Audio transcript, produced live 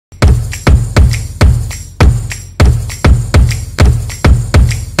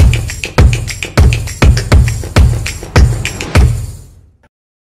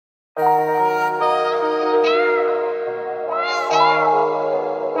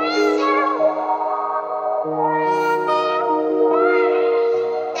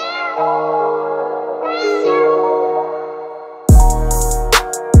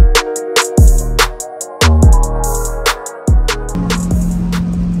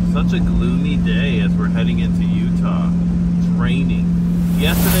such a gloomy day as we're heading into Utah. It's raining.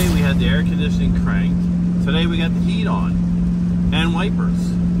 Yesterday we had the air conditioning cranked. Today we got the heat on and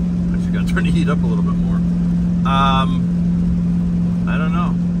wipers. Actually got to turn the heat up a little bit more. I don't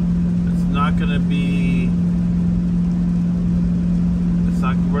know. It's not going to be.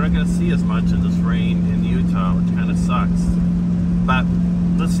 We're not going to see as much in this rain in Utah, which kind of sucks. But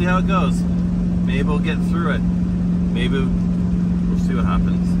let's see how it goes. Maybe we'll get through it. Maybe we'll see what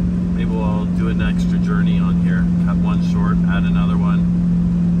happens. Maybe we'll do an extra journey on here. Cut one short, add another one.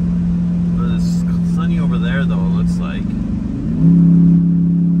 But it's sunny over there though, it looks like.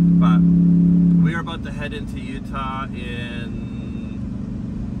 But we are about to head into Utah in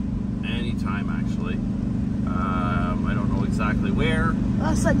any time actually. I don't know exactly where.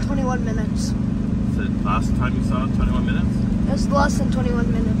 Less than 21 minutes. The last time you saw it, 21 minutes? It's less than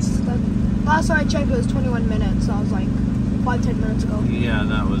 21 minutes. The last time I checked it was 21 minutes. So I was like 5-10 minutes ago. Yeah,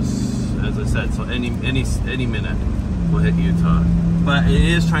 that was, as I said, so any minute we'll hit Utah. But it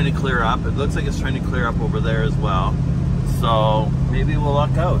is trying to clear up. It looks like it's trying to clear up over there as well. So maybe we'll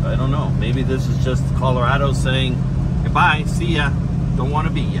luck out. I don't know. Maybe this is just Colorado saying goodbye, see ya, don't want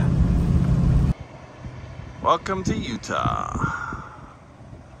to be ya. Welcome to Utah.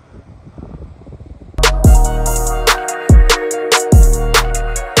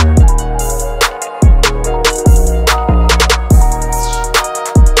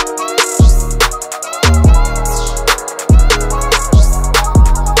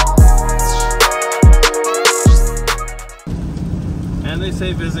 And they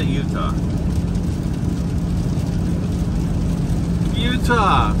say visit Utah.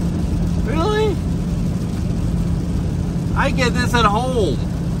 Utah! Really? I get this at home.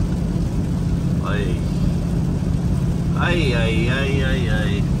 Ay.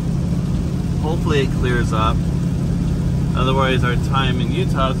 Hopefully it clears up. Otherwise our time in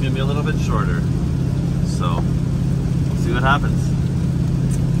Utah is going to be a little bit shorter. So, we'll see what happens.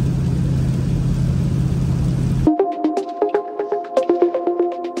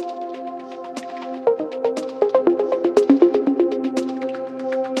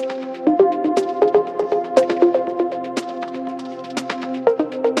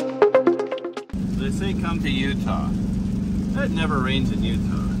 Come to Utah. It never rains in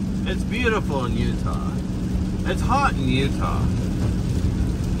Utah. It's beautiful in Utah. It's hot in Utah.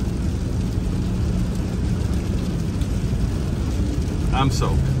 I'm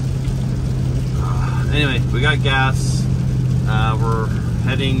soaked. Anyway, we got gas. We're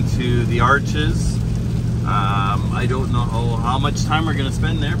heading to the Arches. I don't know how much time we're going to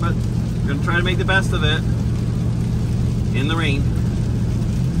spend there, but we're going to try to make the best of it in the rain.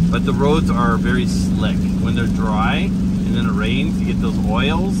 But the roads are very slick. When they're dry and then it rains, you get those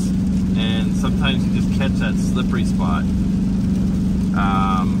oils, and sometimes you just catch that slippery spot.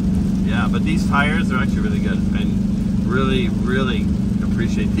 Yeah, but these tires are actually really good, and really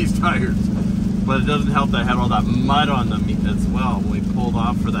appreciate these tires. But it doesn't help that I had all that mud on them as well when we pulled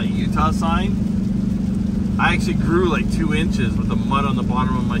off for that Utah sign. I actually grew like 2 inches with the mud on the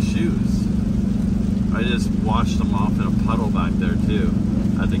bottom of my shoes. I just washed them off in a puddle back there too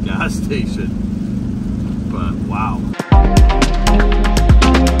at the gas station. But wow.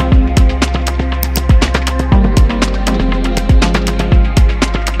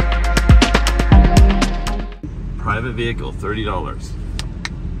 Private vehicle, $30.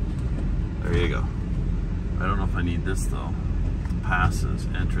 There you go. I don't know if I need this though. Passes,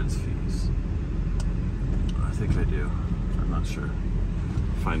 entrance fees. I think I do. I'm not sure.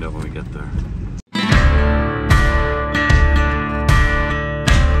 Find out when we get there.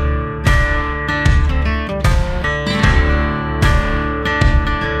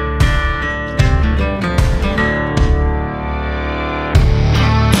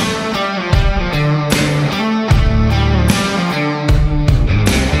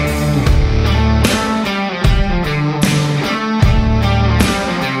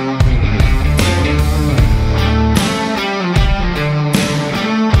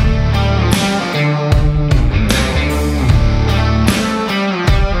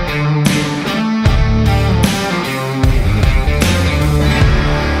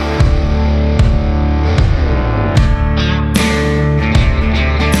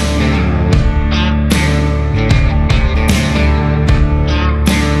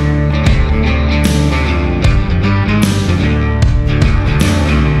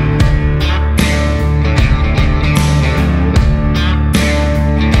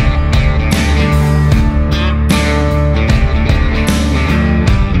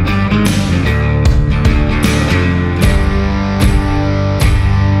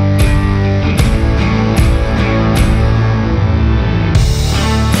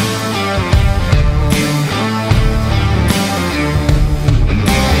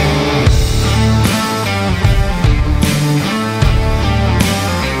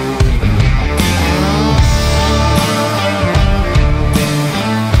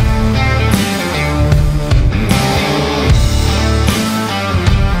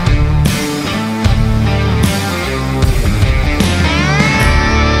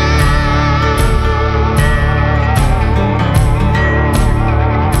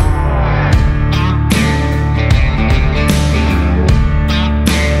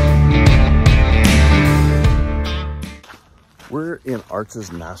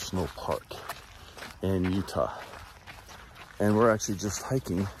 Arches National Park in Utah. And we're actually just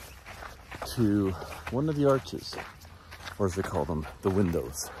hiking to one of the arches. Or as they call them, the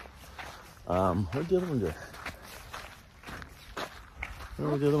windows. Where'd the other one go?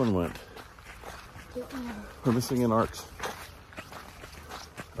 Where the other one went? We're missing an arch.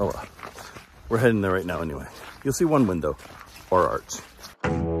 Oh well. We're heading there right now anyway. You'll see one window or arch.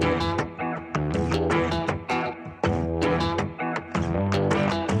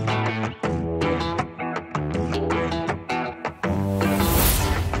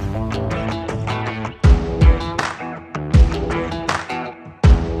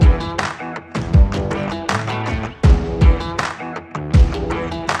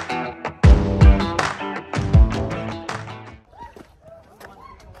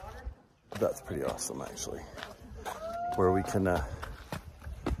 That's pretty awesome, actually, where we can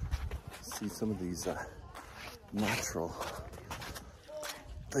see some of these natural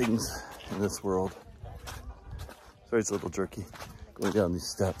things in this world. Sorry, it's a little jerky going down these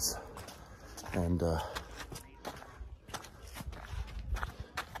steps, and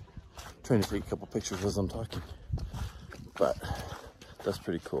trying to take a couple pictures as I'm talking, but that's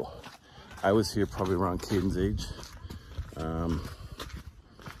pretty cool. I was here probably around Cayden's age.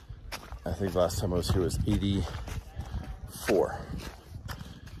 I think last time I was here was 84.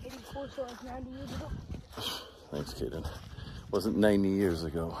 84, so like 90 years ago? Thanks, Cayden. Wasn't 90 years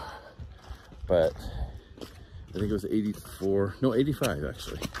ago, but I think it was 84. No, 85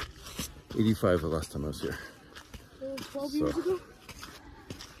 actually. 85 the last time I was here. So 12 years ago?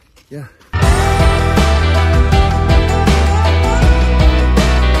 Yeah.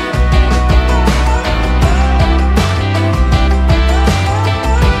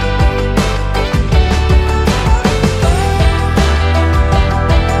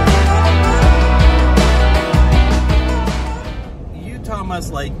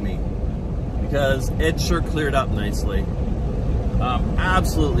 Like me, because it sure cleared up nicely.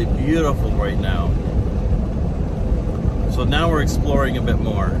 Absolutely beautiful right now. So now we're exploring a bit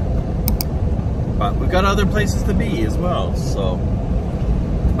more, but we've got other places to be as well. So,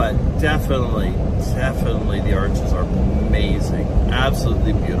 but definitely the arches are amazing,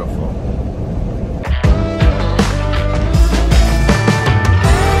 absolutely beautiful.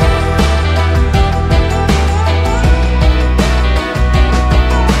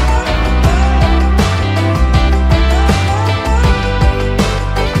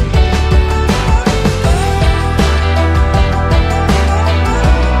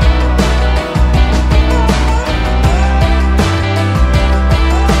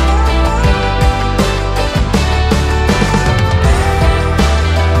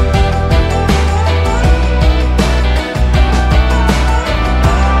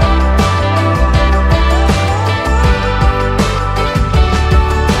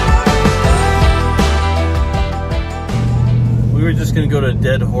 Going to go to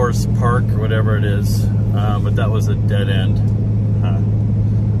Dead Horse Park or whatever it is, but that was a dead end.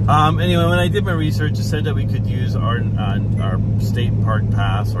 Anyway, when I did my research, it said that we could use our state park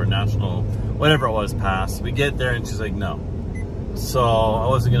pass or national, whatever it was, pass. We get there and she's like, no. So I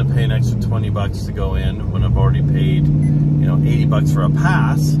wasn't going to pay an extra 20 bucks to go in when I've already paid, 80 bucks for a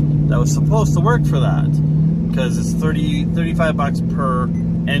pass that was supposed to work for that, because it's 35 bucks per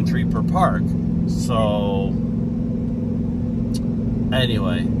entry per park. So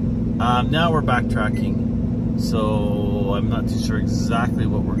anyway, now we're backtracking, so I'm not too sure exactly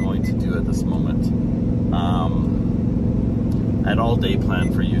what we're going to do at this moment. I had all day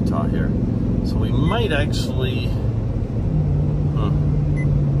planned for Utah here, so we might actually,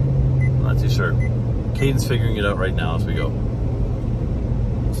 I'm not too sure. Cayden's figuring it out right now as we go.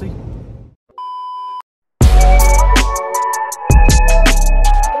 We'll see.